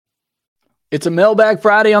It's a Mailbag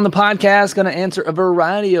Friday on the podcast. Going to answer a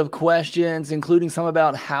variety of questions, including some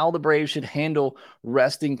about how the Braves should handle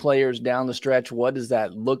resting players down the stretch. What does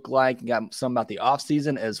that look like? Got some about the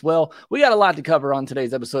offseason as well. We got a lot to cover on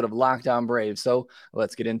today's episode of Locked On Braves, so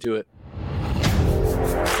let's get into it.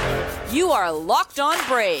 You are Locked On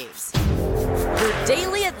Braves, your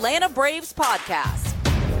daily Atlanta Braves podcast.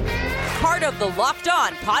 Part of the Locked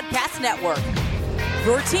On Podcast Network,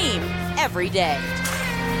 your team every day.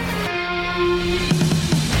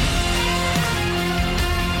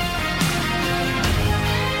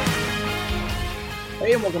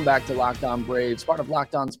 Hey, and welcome back to Locked On Braves, part of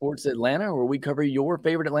Locked On Sports Atlanta, where we cover your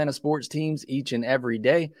favorite Atlanta sports teams each and every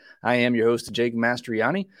day. I am your host, Jake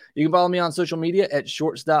Mastriani. You can follow me on social media at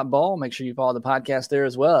shortstopball. Make sure you follow the podcast there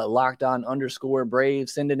as well at LockedOn_Braves.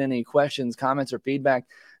 Send in any questions, comments, or feedback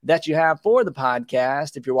that you have for the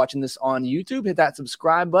podcast. If you're watching this on YouTube, hit that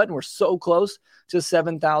subscribe button. We're so close to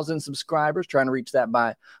 7,000 subscribers, trying to reach that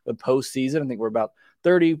by the postseason. I think we're about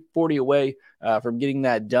 30, 40 away from getting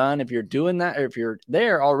that done. If you're doing that, or if you're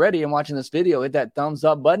there already and watching this video, hit that thumbs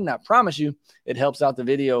up button. I promise you it helps out the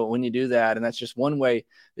video when you do that. And that's just one way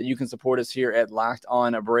that you can support us here at Locked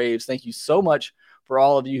On Braves. Thank you so much for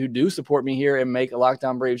all of you who do support me here and make Locked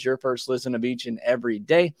On Braves your first listen of each and every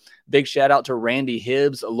day. Big shout out to Randy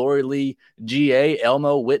Hibbs, Lori Lee, GA,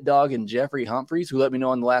 Elmo, Whitdog, and Jeffrey Humphreys, who let me know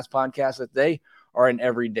on the last podcast that they are an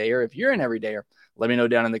everydayer. If you're an everydayer, let me know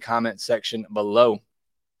down in the comment section below.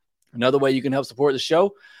 Another way you can help support the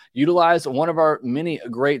show, utilize one of our many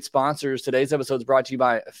great sponsors. Today's episode is brought to you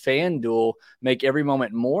by FanDuel. Make every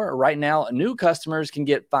moment more. Right now, new customers can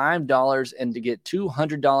get $5 and to get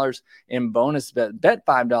 $200 in bonus bet. Bet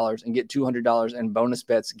 $5 and get $200 in bonus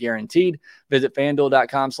bets guaranteed. Visit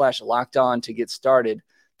FanDuel.com/lockedon to get started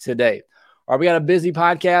today. All right, we got a busy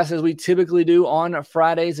podcast as we typically do on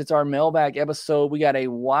Fridays. It's our mailbag episode. We got a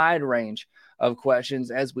wide range of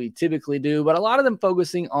questions as we typically do, but a lot of them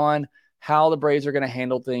focusing on how the Braves are going to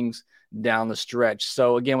handle things down the stretch.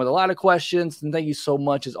 So again, with a lot of questions, and thank you so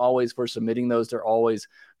much as always for submitting those. They're always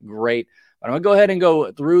great. But I'm going to go ahead and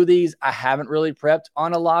go through these. I haven't really prepped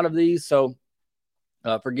on a lot of these, so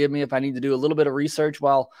forgive me if I need to do a little bit of research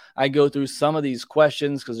while I go through some of these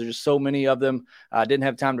questions because there's just so many of them. I didn't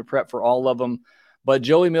have time to prep for all of them. But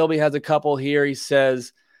Joey Milby has a couple here. He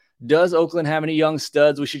says, does Oakland have any young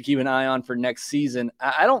studs we should keep an eye on for next season?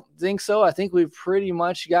 I don't think so. I think we've pretty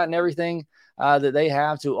much gotten everything that they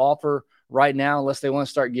have to offer right now, unless they want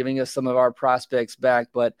to start giving us some of our prospects back.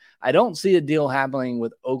 But I don't see a deal happening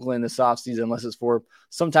with Oakland this offseason unless it's for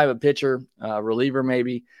some type of pitcher, reliever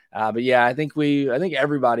maybe. But yeah, I think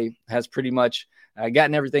everybody has pretty much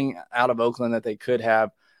gotten everything out of Oakland that they could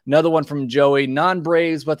have. Another one from Joey,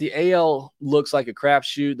 non-Braves, but the AL looks like a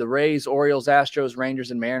crapshoot. The Rays, Orioles, Astros, Rangers,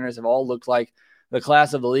 and Mariners have all looked like the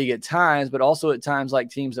class of the league at times, but also at times like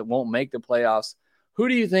teams that won't make the playoffs. Who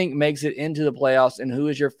do you think makes it into the playoffs, and who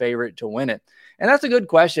is your favorite to win it? And that's a good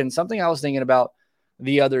question. Something I was thinking about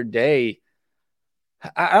the other day.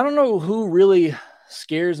 I don't know who really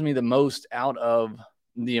scares me the most out of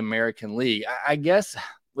the American League. I guess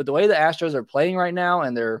with the way the Astros are playing right now,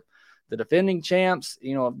 and they're the defending champs,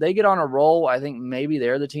 if they get on a roll, I think maybe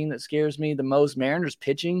they're the team that scares me the most. Mariners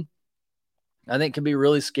pitching, I think, could be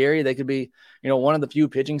really scary. They could be, one of the few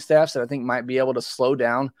pitching staffs that I think might be able to slow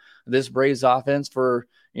down this Braves offense for,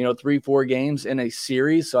 3-4 games in a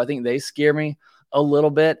series. So I think they scare me a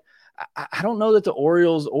little bit. I don't know that the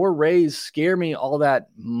Orioles or Rays scare me all that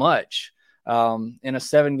much in a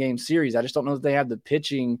 7-game series. I just don't know that they have the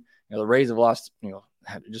pitching. The Rays have lost,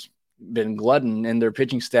 just been glutton in their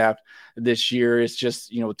pitching staff this year. It's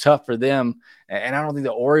just, tough for them. And I don't think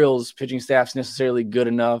the Orioles pitching staff is necessarily good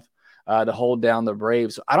enough to hold down the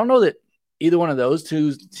Braves. So I don't know that either one of those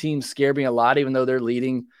two teams scare me a lot, even though they're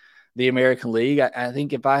leading the American League. I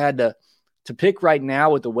think if I had to pick right now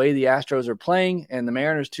with the way the Astros are playing and the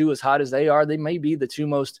Mariners too, as hot as they are, they may be the two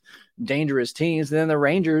most dangerous teams. And then the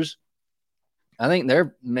Rangers, I think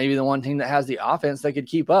they're maybe the one team that has the offense that could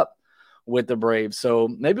keep up with the Braves. So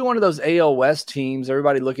maybe one of those AL West teams,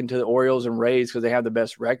 everybody looking to the Orioles and Rays because they have the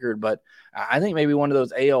best record. But I think maybe one of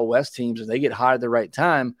those AL West teams, if they get hot at the right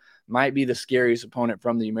time, might be the scariest opponent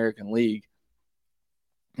from the American League.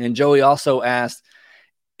 And Joey also asked,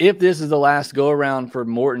 if this is the last go-around for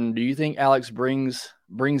Morton, do you think Alex brings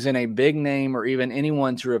in a big name or even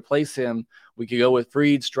anyone to replace him? We could go with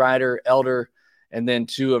Fried, Strider, Elder, and then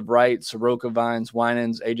two of Wright, Soroka, Vines,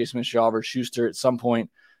 Winans, AJ Smith-Shawver, Schuster at some point,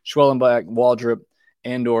 Schwellenbach, Waldrop,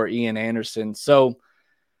 and/or Ian Anderson. So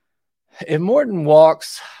if Morton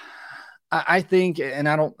walks, I think, and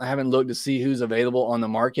I haven't looked to see who's available on the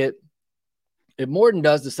market. If Morton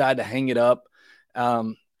does decide to hang it up,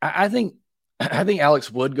 I think I think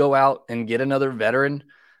Alex would go out and get another veteran.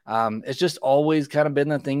 It's just always kind of been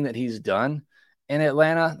the thing that he's done in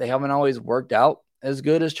Atlanta. They haven't always worked out as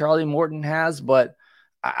good as Charlie Morton has, but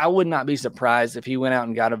I would not be surprised if he went out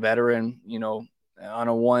and got a veteran, on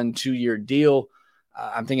a 1-2 year deal.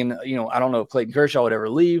 I'm thinking, I don't know if Clayton Kershaw would ever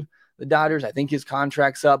leave the Dodgers. I think his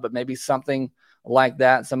contract's up, but maybe something like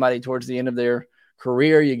that. Somebody towards the end of their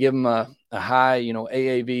career, you give them a high,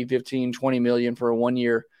 AAV 15, 20 million for a 1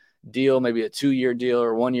 year deal, maybe a 2 year deal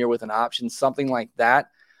or 1 year with an option, something like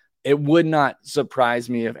that. It would not surprise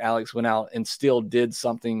me if Alex went out and still did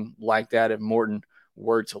something like that if Morton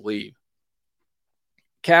were to leave.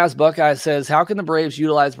 Kaz Buckeye says, how can the Braves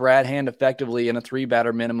utilize Brad Hand effectively in a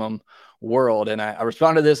 3-batter minimum world? And I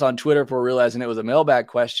responded to this on Twitter for realizing it was a mailbag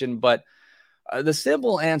question, but the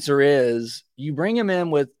simple answer is you bring him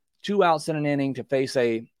in with 2 outs in an inning to face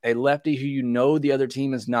a lefty who the other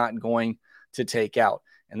team is not going to take out.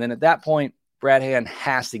 And then at that point, Brad Hand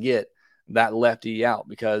has to get that lefty out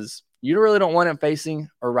because you really don't want him facing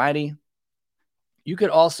a righty. You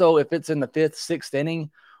could also, if it's in the 5th, 6th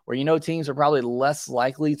inning, where teams are probably less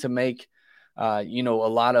likely to make a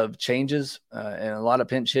lot of changes and a lot of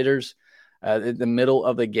pinch hitters in the middle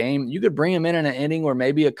of the game, you could bring him in an inning where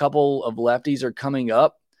maybe a couple of lefties are coming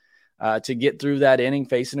up to get through that inning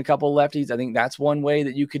facing a couple of lefties. I think that's one way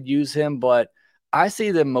that you could use him, but I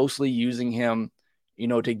see them mostly using him,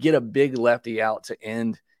 to get a big lefty out to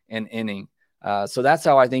end an inning. So that's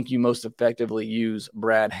how I think you most effectively use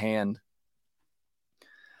Brad Hand.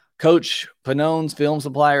 Coach Panone's film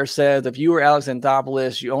supplier says, if you were Alex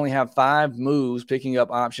Anthopoulos, you only have 5 moves picking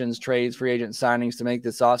up options, trades, free agent signings to make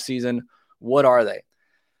this offseason. What are they?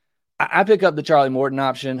 I pick up the Charlie Morton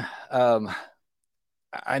option.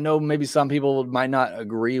 I know maybe some people might not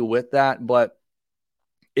agree with that, but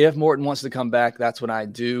if Morton wants to come back, that's what I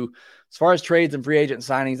do. As far as trades and free agent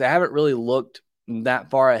signings, I haven't really looked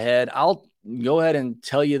that far ahead. I'll go ahead and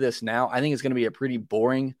tell you this now. I think it's going to be a pretty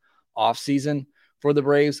boring offseason for the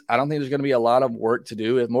Braves. I don't think there's going to be a lot of work to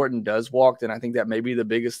do. If Morton does walk, then I think that maybe the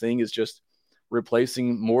biggest thing is just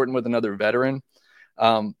replacing Morton with another veteran.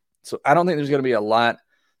 So I don't think there's going to be a lot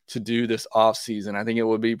to do this offseason. I think it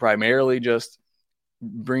would be primarily just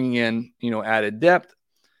bringing in, added depth,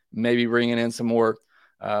 maybe bringing in some more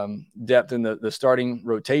depth in the starting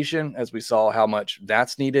rotation, as we saw how much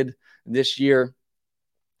that's needed this year.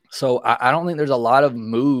 So I don't think there's a lot of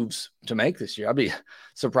moves to make this year. I'd be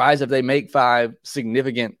surprised if they make 5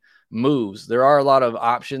 significant moves. There are a lot of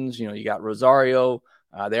options. You got Rosario.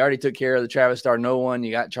 They already took care of the Travis d'Arnaud one.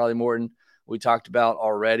 You got Charlie Morton we talked about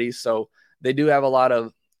already. So they do have a lot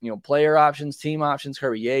of, player options, team options,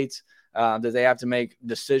 Kirby Yates that they have to make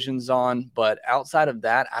decisions on. But outside of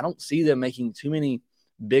that, I don't see them making too many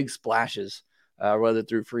big splashes, whether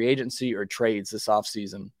through free agency or trades this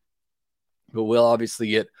offseason. But we'll obviously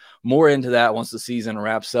get more into that once the season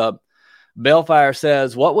wraps up. Bellfire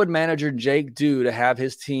says, what would manager Jake do to have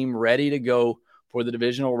his team ready to go for the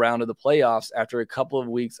divisional round of the playoffs after a couple of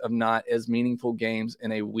weeks of not as meaningful games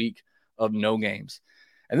and a week of no games?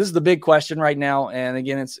 And this is the big question right now. And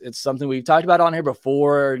again, it's something we've talked about on here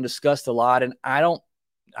before and discussed a lot. And I don't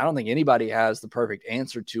think anybody has the perfect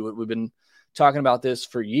answer to it. We've been talking about this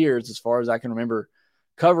for years, as far as I can remember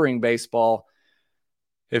covering baseball.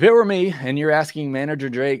 If it were me and you're asking manager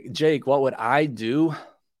Jake, what would I do?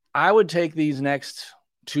 I would take these next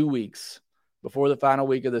 2 weeks before the final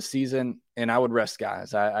week of the season, and I would rest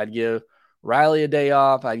guys. I'd give Riley a day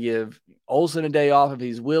off. I'd give Olsen a day off if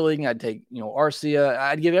he's willing. I'd take, Arcia.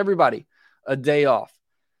 I'd give everybody a day off.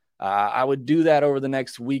 I would do that over the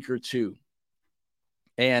next week or two.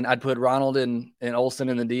 And I'd put Ronald and Olsen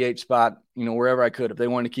in the DH spot, wherever I could. If they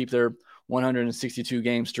wanted to keep their 162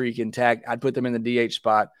 game streak intact, I'd put them in the DH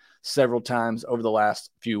spot several times over the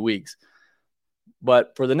last few weeks.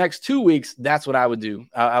 But for the next 2 weeks, that's what I would do.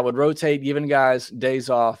 I would rotate, giving guys days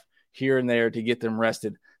off here and there to get them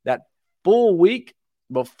rested. That full week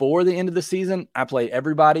before the end of the season, I play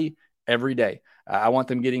everybody every day. I want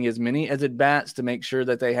them getting as many as at bats to make sure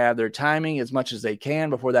that they have their timing as much as they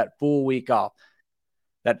can before that full week off.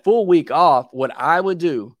 That full week off, what I would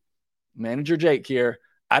do, manager Jake here,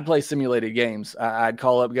 I'd play simulated games. I'd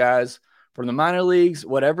call up guys from the minor leagues,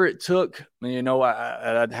 whatever it took.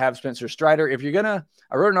 I'd have Spencer Strider.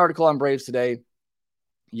 I wrote an article on Braves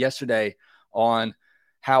yesterday on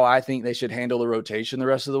how I think they should handle the rotation the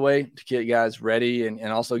rest of the way to get guys ready and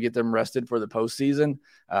also get them rested for the postseason.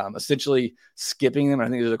 Essentially skipping them. I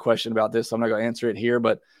think there's a question about this, so I'm not going to answer it here,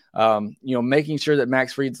 but making sure that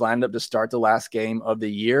Max Fried's lined up to start the last game of the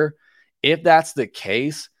year. If that's the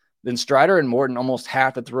case, then Strider and Morton almost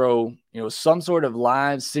have to throw, some sort of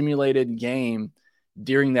live simulated game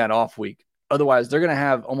during that off week. Otherwise, they're going to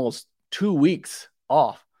have almost 2 weeks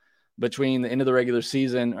off between the end of the regular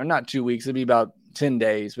season, or not 2 weeks. It'd be about 10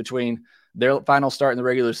 days between their final start in the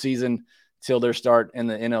regular season till their start in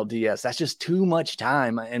the NLDS. That's just too much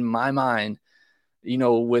time in my mind,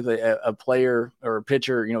 with a player or a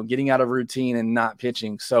pitcher, getting out of routine and not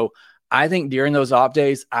pitching. So I think during those off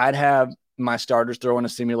days, I'd have my starters throw in a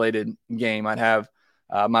simulated game. I'd have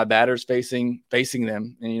my batters facing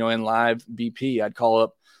them, and, in live BP. I'd call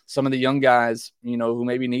up some of the young guys, who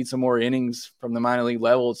maybe need some more innings from the minor league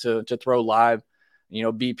level to throw live,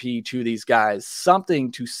 BP to these guys,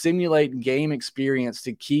 something to simulate game experience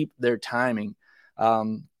to keep their timing.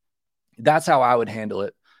 That's how I would handle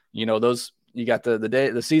it. You got the day,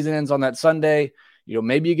 the season ends on that Sunday,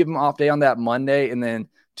 maybe you give them off day on that Monday, and then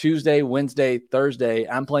Tuesday, Wednesday, Thursday,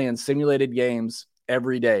 I'm playing simulated games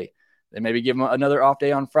every day. Then maybe give them another off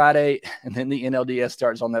day on Friday, and then the NLDS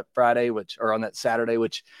starts on that Friday, or on that Saturday,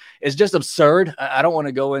 which is just absurd. I don't want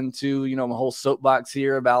to go into, my whole soapbox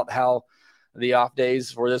here about how the off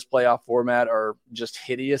days for this playoff format are just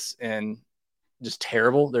hideous and just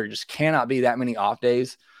terrible. There just cannot be that many off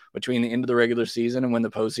days between the end of the regular season and when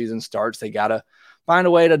the postseason starts. They got to find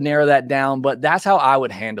a way to narrow that down, but that's how I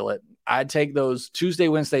would handle it. I'd take those Tuesday,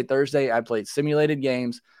 Wednesday, Thursday. I played simulated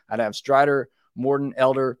games. I'd have Strider, Morton,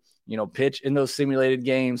 Elder, pitch in those simulated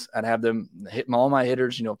games. I'd have them hit all my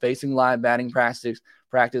hitters, facing live batting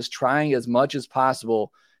practice, trying as much as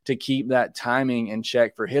possible to keep that timing in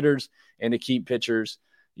check for hitters and to keep pitchers,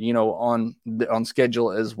 on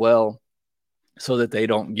schedule as well, so that they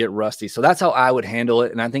don't get rusty. So that's how I would handle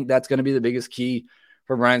it. And I think that's going to be the biggest key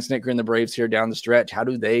for Brian Snitker and the Braves here down the stretch. How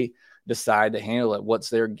do they decide to handle it? What's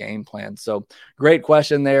their game plan? So great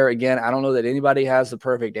question there. Again, I don't know that anybody has the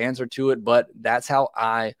perfect answer to it, but that's how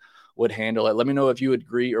I would handle it. Let me know if you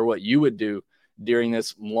agree or what you would do during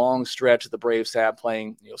this long stretch that the Braves have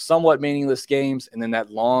playing, somewhat meaningless games, and then that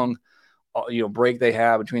long, break they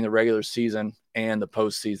have between the regular season and the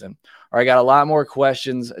postseason. All right, got a lot more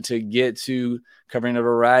questions to get to, covering a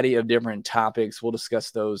variety of different topics. We'll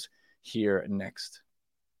discuss those here next.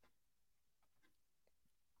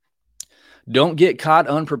 Don't get caught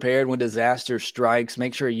unprepared when disaster strikes.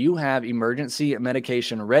 Make sure you have emergency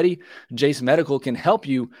medication ready. Jace Medical can help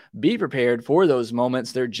you be prepared for those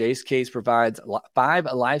moments. Their Jace case provides 5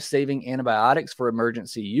 life-saving antibiotics for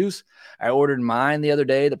emergency use. I ordered mine the other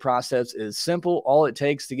day. The process is simple. All it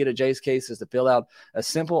takes to get a Jace case is to fill out a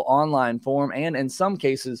simple online form and, in some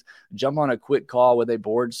cases, jump on a quick call with a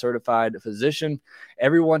board-certified physician.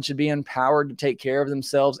 Everyone should be empowered to take care of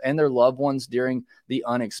themselves and their loved ones during the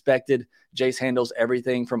unexpected. Jace handles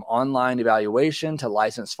everything from online evaluation to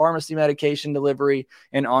licensed pharmacy medication delivery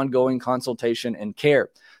and ongoing consultation and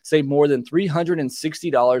care. Save more than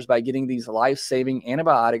 $360 by getting these life-saving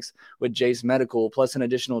antibiotics with Jace Medical, plus an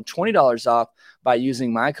additional $20 off by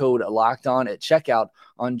using my code LOCKEDON at checkout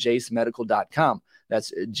on jacemedical.com.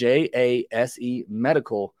 That's JASE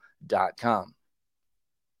medical.com.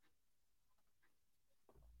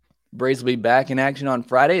 Braves will be back in action on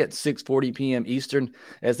Friday at 6:40 p.m. Eastern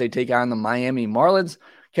as they take on the Miami Marlins.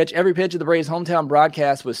 Catch every pitch of the Braves' hometown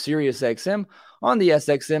broadcast with SiriusXM on the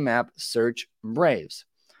SXM app. Search Braves.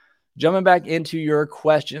 Jumping back into your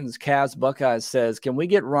questions, Cavs Buckeyes says, can we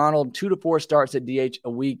get Ronald 2 to 4 starts at DH a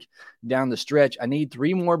week down the stretch? I need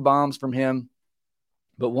 3 more bombs from him,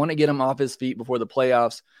 but want to get him off his feet before the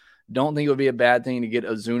playoffs. Don't think it would be a bad thing to get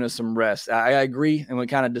Ozuna some rest. I agree, and we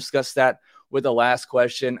kind of discussed that with the last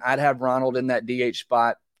question. I'd have Ronald in that DH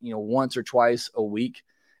spot, once or twice a week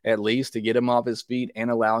at least, to get him off his feet and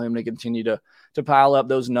allow him to continue to pile up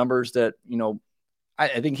those numbers that,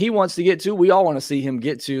 I think he wants to get to. We all want to see him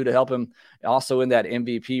get to help him also in that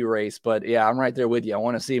MVP race. But yeah, I'm right there with you. I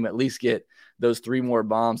want to see him at least get those 3 more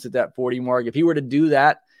bombs at that 40 mark. If he were to do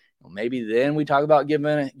that, maybe then we talk about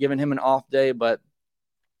giving him an off day. But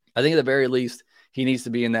I think at the very least, he needs to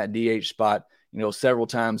be in that DH spot, several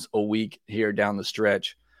times a week here down the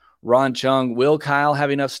stretch. Ron Chung, will Kyle have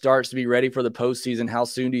enough starts to be ready for the postseason? How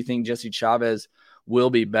soon do you think Jesse Chavez will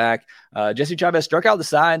be back? Jesse Chavez struck out the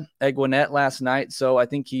side at Gwinnett last night, so I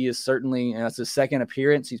think he is certainly, it's his second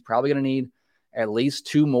appearance. He's probably going to need at least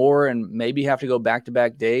 2 more and maybe have to go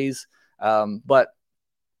back-to-back days. But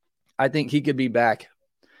I think he could be back,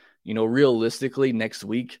 realistically next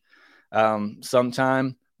week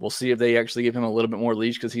sometime. We'll see if they actually give him a little bit more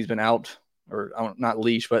leash because he's been out. Or not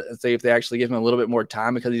leash, but say if they actually give him a little bit more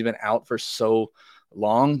time because he's been out for so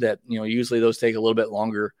long that, usually those take a little bit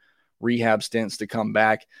longer rehab stints to come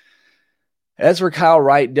back. As for Kyle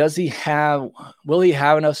Wright, will he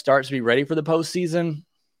have enough starts to be ready for the postseason?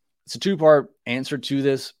 It's a 2-part answer to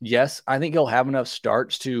this. Yes, I think he'll have enough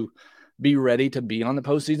starts to be ready to be on the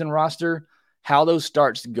postseason roster. how those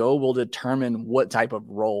starts go will determine what type of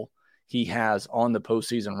role he has on the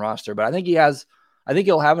postseason roster. But I think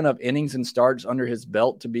he'll have enough innings and starts under his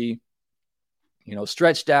belt to be,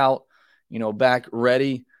 stretched out, back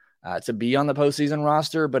ready to be on the postseason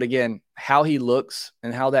roster. But again, how he looks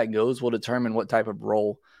and how that goes will determine what type of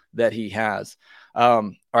role that he has.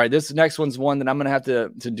 All right, this next one's one that I'm going to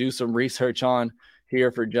have to do some research on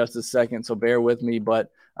here for just a second, so bear with me.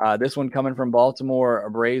 But this one coming from Baltimore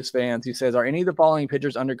Braves fans, he says, are any of the following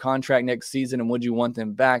pitchers under contract next season, and would you want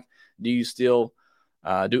them back? Do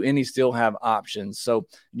any still have options? So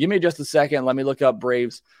give me just a second. Let me look up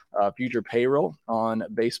Braves future payroll on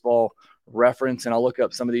Baseball Reference, and I'll look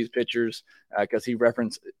up some of these pitchers because he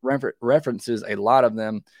references a lot of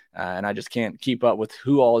them, and I just can't keep up with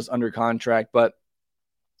who all is under contract. But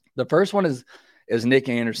the first one is Nick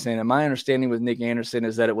Anderson, and my understanding with Nick Anderson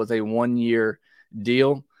is that it was a 1-year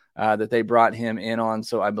deal that they brought him in on,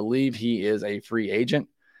 so I believe he is a free agent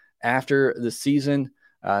after the season.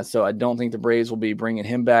 So I don't think the Braves will be bringing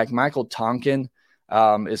him back. Michael Tonkin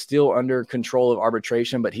is still under control of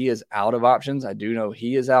arbitration, but he is out of options. I do know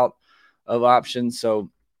he is out of options.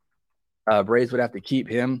 So Braves would have to keep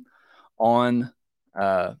him on,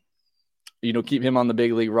 keep him on the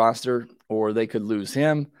big league roster, or they could lose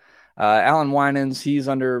him. Alan Winans, he's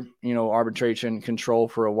under, arbitration control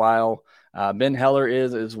for a while. Ben Heller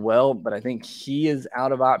is as well, but I think he is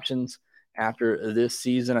out of options after this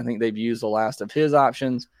season. I think they've used the last of his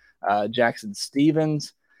options. Jackson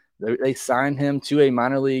Stevens, they signed him to a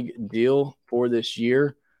minor league deal for this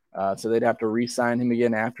year. So they'd have to re-sign him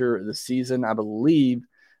again after the season. I believe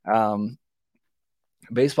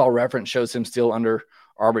Baseball Reference shows him still under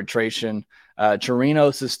arbitration.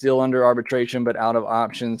 Chirinos is still under arbitration, but out of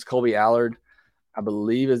options. Colby Allard, I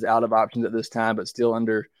believe, is out of options at this time, but still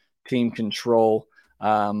under team control.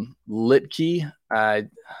 Litke,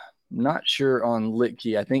 I'm not sure on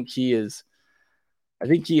Litke. I think he is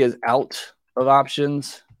out of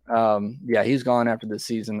options. He's gone after the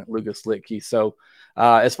season, Lucas Litke. So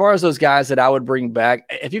as far as those guys that I would bring back,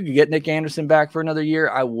 if you could get Nick Anderson back for another year,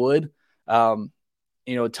 I would.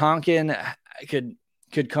 Tonkin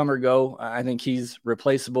could come or go. I think he's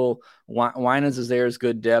replaceable. Winans is there as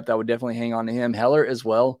good depth. I would definitely hang on to him. Heller as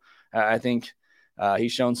well. I think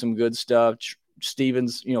he's shown some good stuff.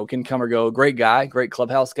 Stevens, can come or go. Great guy, great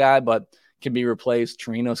clubhouse guy, but can be replaced.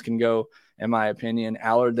 Chirinos can go, in my opinion.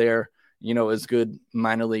 Allard there, is good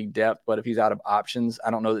minor league depth, but if he's out of options,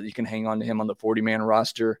 I don't know that you can hang on to him on the 40-man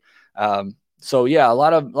roster. A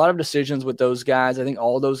lot of decisions with those guys. I think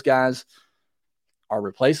all of those guys are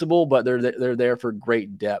replaceable, but they're there for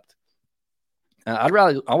great depth. I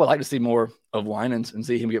would like to see more of Winans and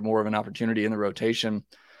see him get more of an opportunity in the rotation.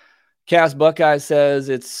 Cass Buckeye says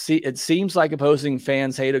it seems like opposing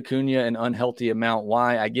fans hate Acuna an unhealthy amount.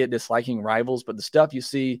 Why? I get disliking rivals, but the stuff you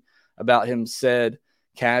see about him said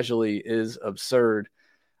casually is absurd.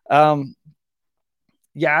 I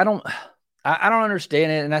don't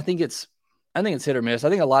understand it, and I think it's hit or miss. I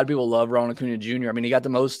think a lot of people love Ronald Acuna Jr. I mean, he got the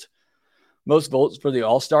most votes for the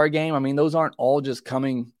All-Star game. I mean, those aren't all just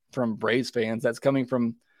coming from Braves fans. That's coming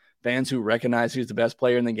from fans who recognize he's the best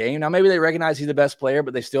player in the game. Now, maybe they recognize he's the best player,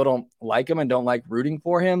 but they still don't like him and don't like rooting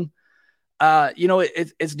for him.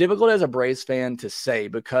 It's difficult as a Braves fan to say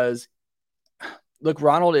because, look,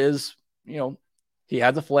 Ronald is, he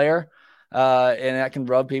has a flair, and that can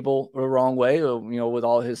rub people the wrong way, with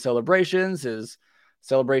all his celebrations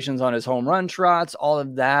on his home run trots, all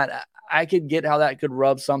of that. I could get how that could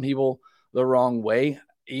rub some people the wrong way.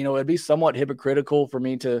 It'd be somewhat hypocritical for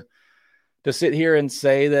me to sit here and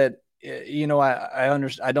say that,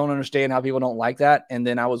 I don't understand how people don't like that. And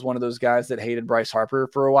then I was one of those guys that hated Bryce Harper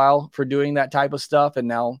for a while for doing that type of stuff. And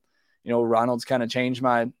now, Ronald's kind of changed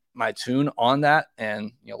my tune on that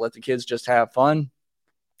and, let the kids just have fun.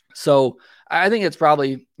 So I think it's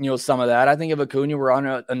probably, some of that. I think if Acuna were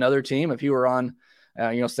on another team, if he were on,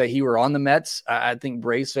 say he were on the Mets, I think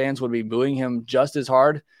Braves fans would be booing him just as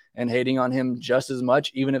hard and hating on him just as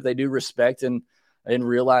much, even if they do respect and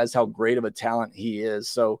realize how great of a talent he is.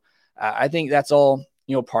 So I think that's all,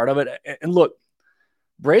 part of it. And look,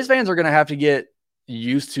 Braves fans are going to have to get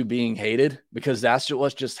used to being hated because that's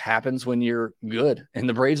what just happens when you're good. And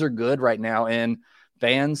the Braves are good right now. And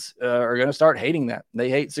fans are going to start hating that. They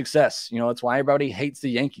hate success. It's why everybody hates the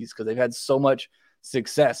Yankees because they've had so much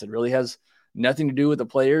success. It really has nothing to do with the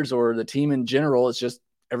players or the team in general. It's just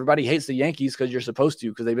everybody hates the Yankees because you're supposed to,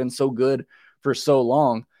 because they've been so good for so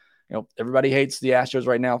long. Everybody hates the Astros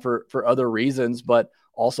right now for other reasons, but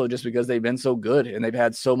also just because they've been so good and they've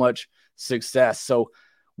had so much success. So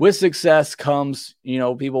with success comes,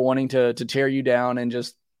 people wanting to tear you down and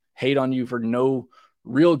just hate on you for no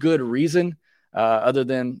real good reason. other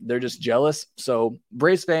than they're just jealous. So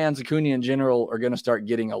Braves fans, Acuna in general, are going to start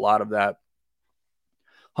getting a lot of that.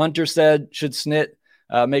 Hunter said, should Snit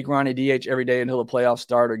make Ronnie DH every day until the playoffs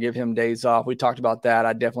start or give him days off? We talked about that.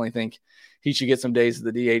 I definitely think he should get some days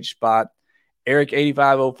at the DH spot.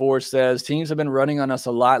 Eric8504 says, teams have been running on us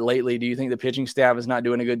a lot lately. Do you think the pitching staff is not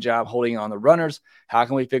doing a good job holding on the runners? How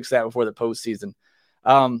can we fix that before the postseason?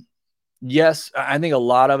 Yes, I think a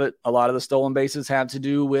lot of the stolen bases have to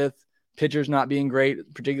do with pitchers not being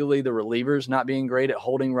great, particularly the relievers not being great at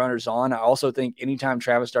holding runners on. I also think anytime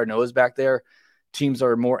Travis d'Arnaud is back there, teams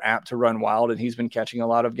are more apt to run wild, and he's been catching a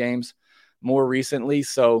lot of games more recently.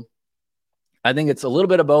 So I think it's a little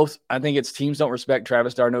bit of both. I think it's teams don't respect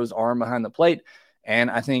Travis d'Arnaud's arm behind the plate,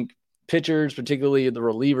 and I think pitchers, particularly the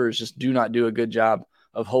relievers, just do not do a good job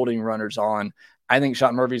of holding runners on. I think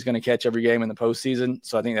Sean Murphy's going to catch every game in the postseason,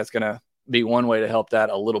 so I think that's going to be one way to help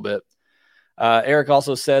that a little bit. Eric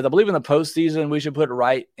also said, I believe in the postseason, we should put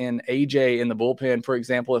Wright and AJ in the bullpen. For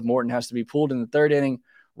example, if Morton has to be pulled in the third inning,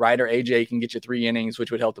 Wright or AJ can get you 3 innings,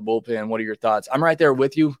 which would help the bullpen. What are your thoughts? I'm right there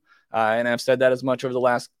with you. And I've said that as much over the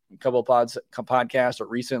last couple of podcasts or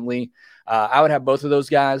recently. I would have both of those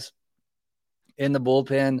guys in the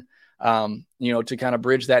bullpen, to kind of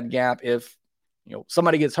bridge that gap. If,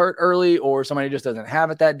 somebody gets hurt early or somebody just doesn't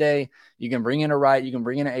have it that day, you can bring in a Wright, you can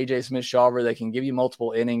bring in an AJ Smith-Shawver that can give you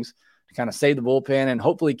multiple innings to kind of save the bullpen and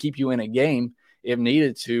hopefully keep you in a game if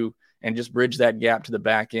needed to, and just bridge that gap to the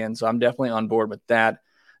back end. So I'm definitely on board with that.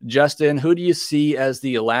 Justin, who do you see as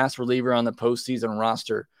the last reliever on the postseason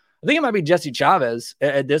roster? I think it might be Jesse Chavez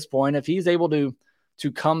at this point. If he's able to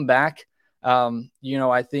come back,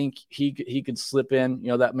 I think he could slip in,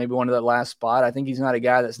 that maybe one of that last spot. I think he's not a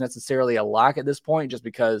guy that's necessarily a lock at this point, just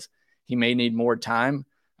because he may need more time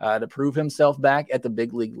to prove himself back at the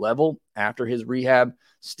big league level after his rehab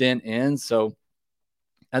stint ends. So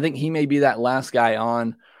I think he may be that last guy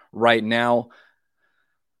on right now.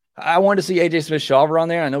 I wanted to see AJ Smith-Shawver on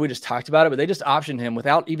there. I know we just talked about it, but they just optioned him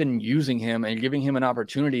without even using him and giving him an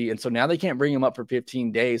opportunity. And so now they can't bring him up for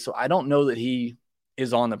 15 days. So I don't know that he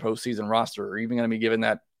is on the postseason roster or even going to be given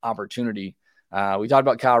that opportunity. We talked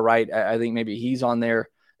about Kyle Wright. I think maybe he's on there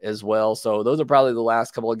as well. So those are probably the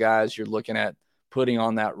last couple of guys you're looking at putting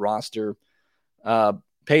on that roster.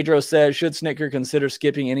 Pedro says, should Snitker consider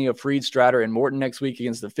skipping any of Fried, Strider, and Morton next week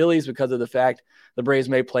against the Phillies because of the fact the Braves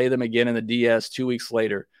may play them again in the DS 2 weeks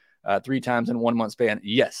later, 3 times in 1 month span?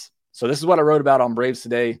 Yes. So this is what I wrote about on Braves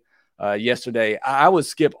Today yesterday. I would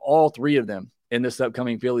skip all 3 of them in this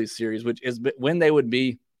upcoming Phillies series, which is when they would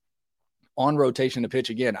be on rotation to pitch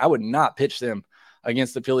again. I would not pitch them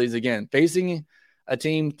against the Phillies again. Facing a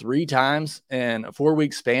team 3 times in a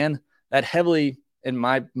 4-week span, that heavily, in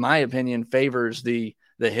my opinion, favors the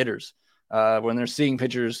hitters when they're seeing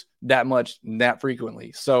pitchers that much, that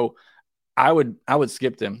frequently. So I would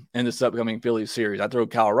skip them in this upcoming Phillies series. I'd throw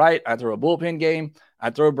Kyle Wright. I'd throw a bullpen game.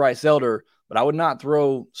 I'd throw Bryce Elder, but I would not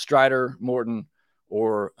throw Strider, Morton,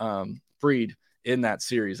 or Fried in that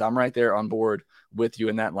series. I'm right there on board with you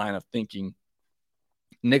in that line of thinking.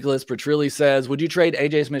 Nicholas Petrilli says, would you trade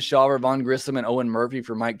AJ Smith-Shawver, Vaughn Grissom, and Owen Murphy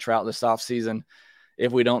for Mike Trout this offseason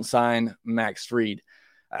if we don't sign Max Fried?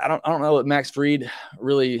 I don't know what Max Fried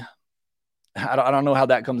really – I don't know how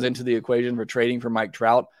that comes into the equation for trading for Mike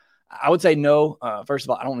Trout. I would say no. First of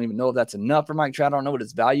all, I don't even know if that's enough for Mike Trout. I don't know what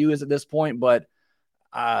his value is at this point, but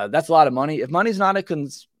that's a lot of money. If money's not a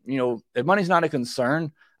concern,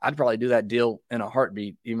 I'd probably do that deal in a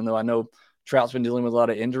heartbeat, even though I know Trout's been dealing with a lot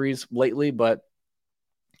of injuries lately. But,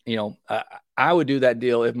 I would do that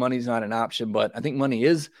deal if money's not an option. But I think money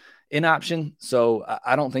is an option, so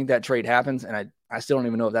I don't think that trade happens. And I still don't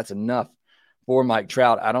even know if that's enough for Mike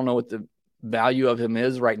Trout. I don't know what the value of him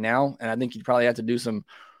is right now, and I think you'd probably have to do some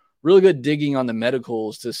really good digging on the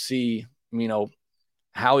medicals to see,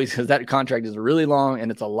 how because that contract is really long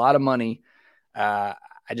and it's a lot of money. I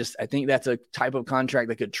think that's a type of contract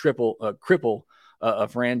that could cripple a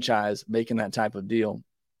franchise making that type of deal.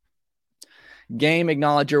 Game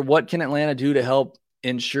Acknowledger, what can Atlanta do to help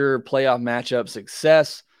ensure playoff matchup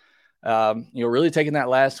success? Really taking that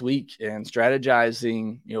last week and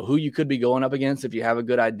strategizing, who you could be going up against if you have a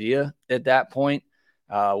good idea at that point,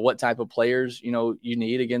 what type of players, you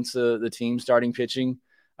need against the team starting pitching.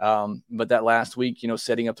 But that last week,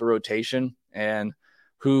 setting up the rotation and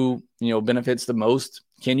who, benefits the most.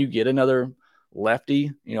 Can you get another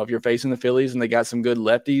lefty? If you're facing the Phillies and they got some good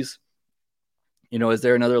lefties, is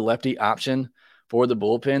there another lefty option for the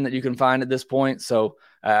bullpen that you can find at this point? So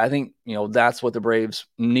I think, that's what the Braves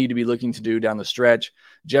need to be looking to do down the stretch.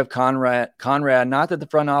 Jeff Conrad, not that the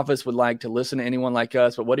front office would like to listen to anyone like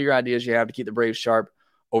us, but what are your ideas you have to keep the Braves sharp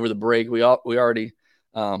over the break? We already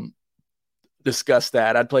discuss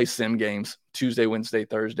that. I'd play sim games Tuesday, Wednesday,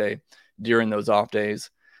 Thursday during those off days.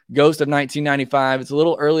 Ghost of 1995. It's a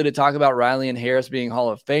little early to talk about Riley and Harris being Hall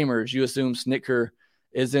of Famers. You assume Snitker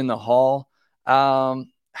is in the Hall.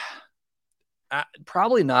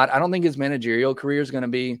 Probably not. I don't think his managerial career is going to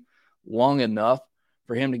be long enough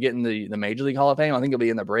for him to get in the Major League Hall of Fame. I think he'll be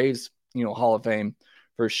in the Braves, Hall of Fame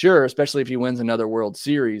for sure, especially if he wins another World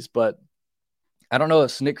Series. But I don't know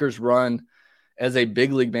if Snitker's run as a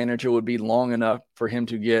big league manager would be long enough for him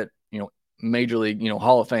to get, Major League,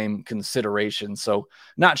 Hall of Fame consideration. So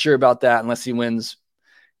not sure about that unless he wins,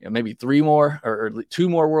 maybe 3 more or 2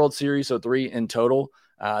 more World Series, so 3 in total.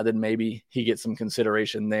 Then maybe he gets some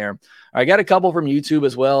consideration there. I got a couple from YouTube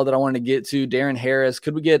as well that I wanted to get to. Darren Harris,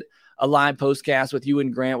 could we get a live postcast with you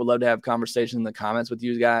and Grant? Would love to have conversation in the comments with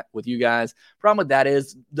you guys. Problem with that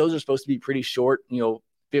is those are supposed to be pretty short,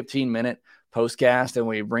 15-minute postcast, and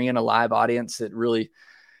we bring in a live audience that really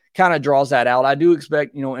kind of draws that out. I do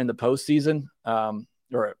expect, in the postseason,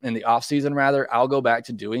 or in the off season rather, I'll go back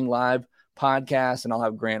to doing live podcasts, and I'll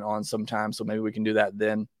have Grant on sometime, so maybe we can do that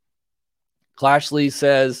then. Clashley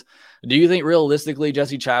says, do you think realistically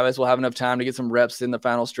Jesse Chavez will have enough time to get some reps in the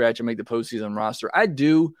final stretch and make the postseason roster? I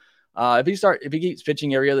do. If he keeps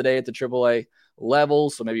pitching every other day at the AAA level,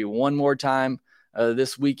 so maybe one more time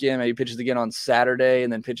this weekend, maybe pitches again on Saturday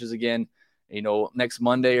and then pitches again, next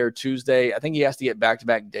Monday or Tuesday. I think he has to get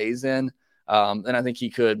back-to-back days in. And I think he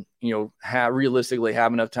could, realistically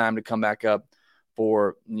have enough time to come back up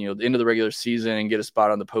for, the end of the regular season and get a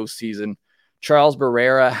spot on the postseason. Charles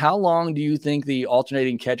Barrera, how long do you think the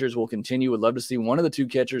alternating catchers will continue? Would love to see one of the 2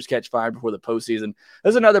 catchers catch 5 before the postseason.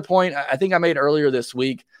 There's another point I think I made earlier this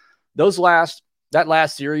week. That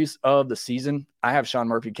last series of the season, I have Sean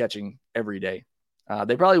Murphy catching every day.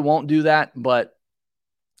 They probably won't do that, but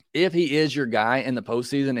if he is your guy in the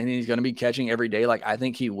postseason and he's going to be catching every day, like I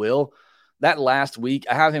think he will, that last week,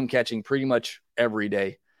 I have him catching pretty much every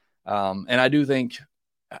day. And I do think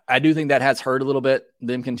that has hurt a little bit,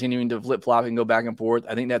 them continuing to flip-flop and go back and forth.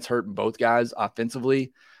 I think that's hurt both guys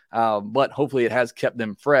offensively, but hopefully it has kept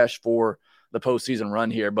them fresh for the postseason run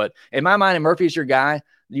here. But in my mind, if Murphy's your guy,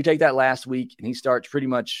 you take that last week and he starts pretty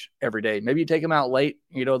much every day. Maybe you take him out late,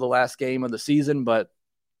 the last game of the season, but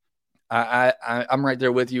I'm right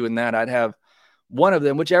there with you in that. I'd have one of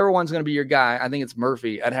them, whichever one's going to be your guy. I think it's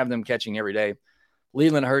Murphy. I'd have them catching every day.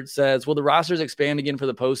 Leland Hurts says, will the rosters expand again for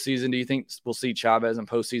the postseason? Do you think we'll see Chavez in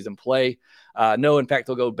postseason play? No, in fact,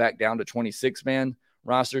 they'll go back down to 26-man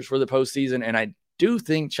rosters for the postseason. And I do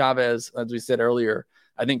think Chavez, as we said earlier,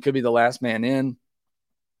 I think could be the last man in.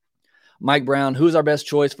 Mike Brown, who's our best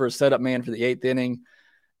choice for a setup man for the 8th inning?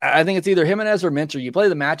 I think it's either Jimenez or Minter. You play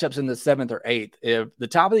the matchups in the 7th or 8th. If the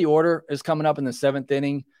top of the order is coming up in the 7th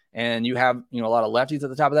inning and you have, a lot of lefties at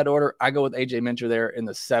the top of that order, I go with AJ Minter there in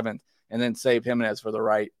the 7th and then save Jimenez for the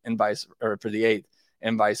right and for the 8th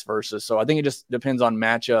and vice versa. So I think it just depends on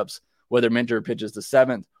matchups, whether Minter pitches the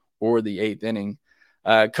 7th or the 8th inning.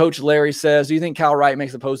 Coach Larry says, do you think Kyle Wright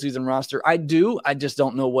makes the postseason roster? I do. I just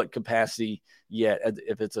don't know what capacity yet,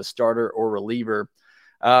 if it's a starter or reliever.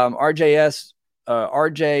 RJS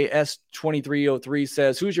 2303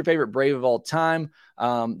 says, who's your favorite Brave of all time?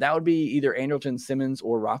 That would be either Andrelton Simmons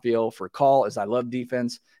or Rafael Furcal, as I love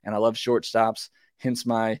defense and I love shortstops, hence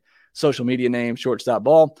my social media name, Shortstop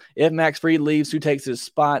Ball. If Max Fried leaves, who takes his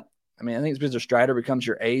spot? I think Spencer Strider becomes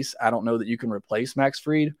your ace. I don't know that you can replace Max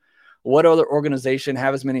Fried. What other organization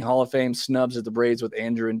have as many Hall of Fame snubs as the Braves with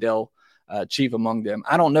Andrew and Dell chief among them?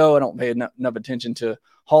 I don't know. I don't pay enough attention to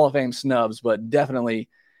Hall of Fame snubs, but definitely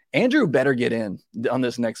Andrew better get in on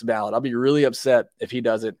this next ballot. I'll be really upset if he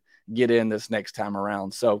doesn't get in this next time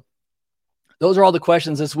around. So those are all the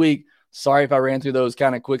questions this week. Sorry if I ran through those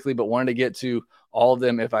kind of quickly, but wanted to get to all of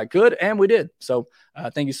them if I could, and we did. So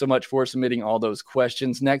thank you so much for submitting all those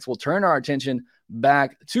questions. Next, we'll turn our attention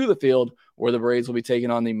back to the field where the Braves will be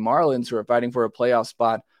taking on the Marlins, who are fighting for a playoff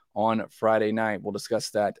spot on Friday night. We'll discuss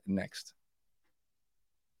that next.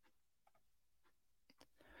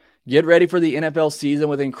 Get ready for the NFL season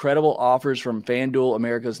with incredible offers from FanDuel,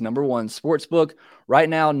 America's #1 sportsbook. Right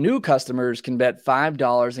now, new customers can bet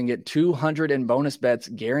 $5 and get $200 in bonus bets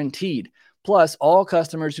guaranteed. Plus, all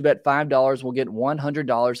customers who bet $5 will get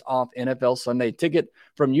 $100 off NFL Sunday Ticket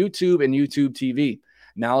from YouTube and YouTube TV.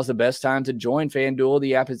 Now is the best time to join FanDuel.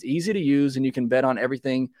 The app is easy to use, and you can bet on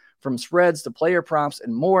everything from spreads to player props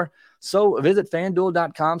and more. So visit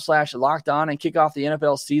FanDuel.com/lockedon and kick off the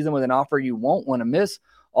NFL season with an offer you won't want to miss.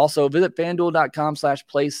 Also, visit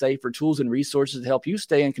FanDuel.com/playsafe for tools and resources to help you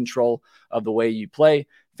stay in control of the way you play.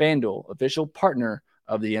 FanDuel, official partner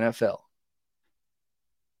of the NFL.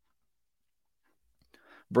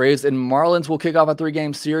 Braves and Marlins will kick off a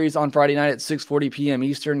 3-game series on Friday night at 6:40 p.m.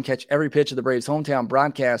 Eastern. Catch every pitch of the Braves' hometown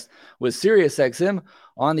broadcast with SiriusXM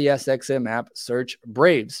on the SXM app. Search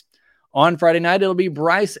Braves. On Friday night, it'll be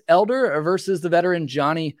Bryce Elder versus the veteran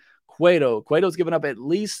Johnny Cueto. Cueto's given up at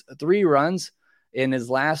least 3 runs in his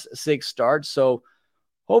last 6 starts, so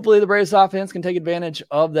hopefully the Braves offense can take advantage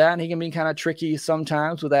of that, and he can be kind of tricky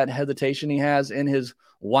sometimes with that hesitation he has in his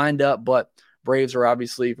windup, but Braves are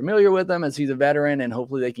obviously familiar with him as he's a veteran, and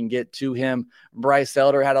hopefully they can get to him. Bryce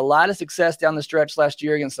Elder had a lot of success down the stretch last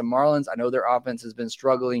year against the Marlins. I know their offense has been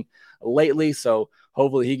struggling lately, so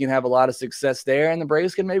hopefully he can have a lot of success there, and the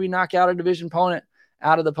Braves can maybe knock out a division opponent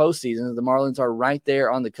out of the postseason. The Marlins are right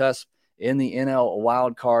there on the cusp in the NL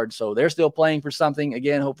wild card, so they're still playing for something.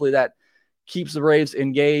 Again, hopefully that keeps the Braves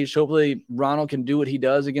engaged. Hopefully Ronald can do what he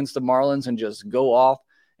does against the Marlins and just go off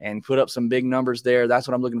and put up some big numbers there. That's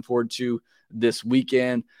what I'm looking forward to this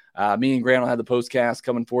weekend. Me and Grant will have the postcast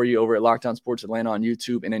coming for you over at Locked On Sports Atlanta on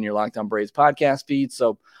YouTube and in your Locked On Braves podcast feed.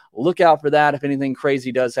 So look out for that if anything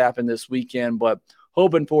crazy does happen this weekend, but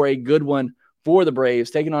hoping for a good one for the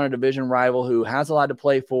Braves, taking on a division rival who has a lot to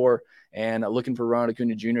play for, and looking for Ronald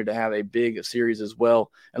Acuna Jr. to have a big series as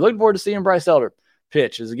well. And looking forward to seeing Bryce Elder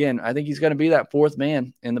pitch. As again, I think he's going to be that 4th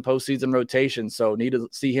man in the postseason rotation, so need to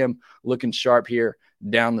see him looking sharp here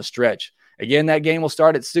down the stretch. Again, that game will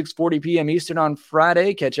start at 6:40 p.m. Eastern on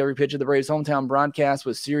Friday. Catch every pitch of the Braves' hometown broadcast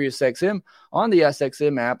with SiriusXM on the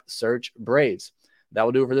SXM app. Search Braves. That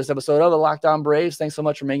will do it for this episode of the Locked On Braves. Thanks so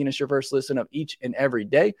much for making us your first listen of each and every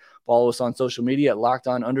day. Follow us on social media at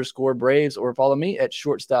LockedOn_Braves or follow me at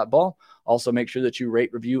Shortstop Also, make sure that you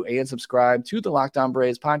rate, review, and subscribe to the Locked On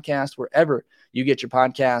Braves podcast wherever you get your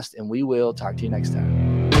podcast, and we will talk to you next time.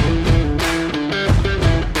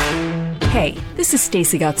 Hey, this is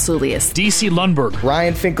Stacey Gotsoulias, DC Lundberg,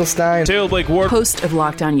 Ryan Finkelstein, Taylor Blake Ward, host of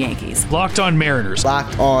Locked On Yankees, Locked On Mariners,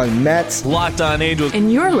 Locked On Mets, Locked On Angels,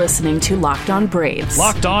 and you're listening to Locked On Braves.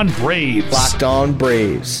 Locked On Braves. Locked On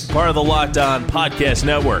Braves. Part of the Locked On Podcast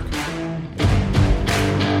Network.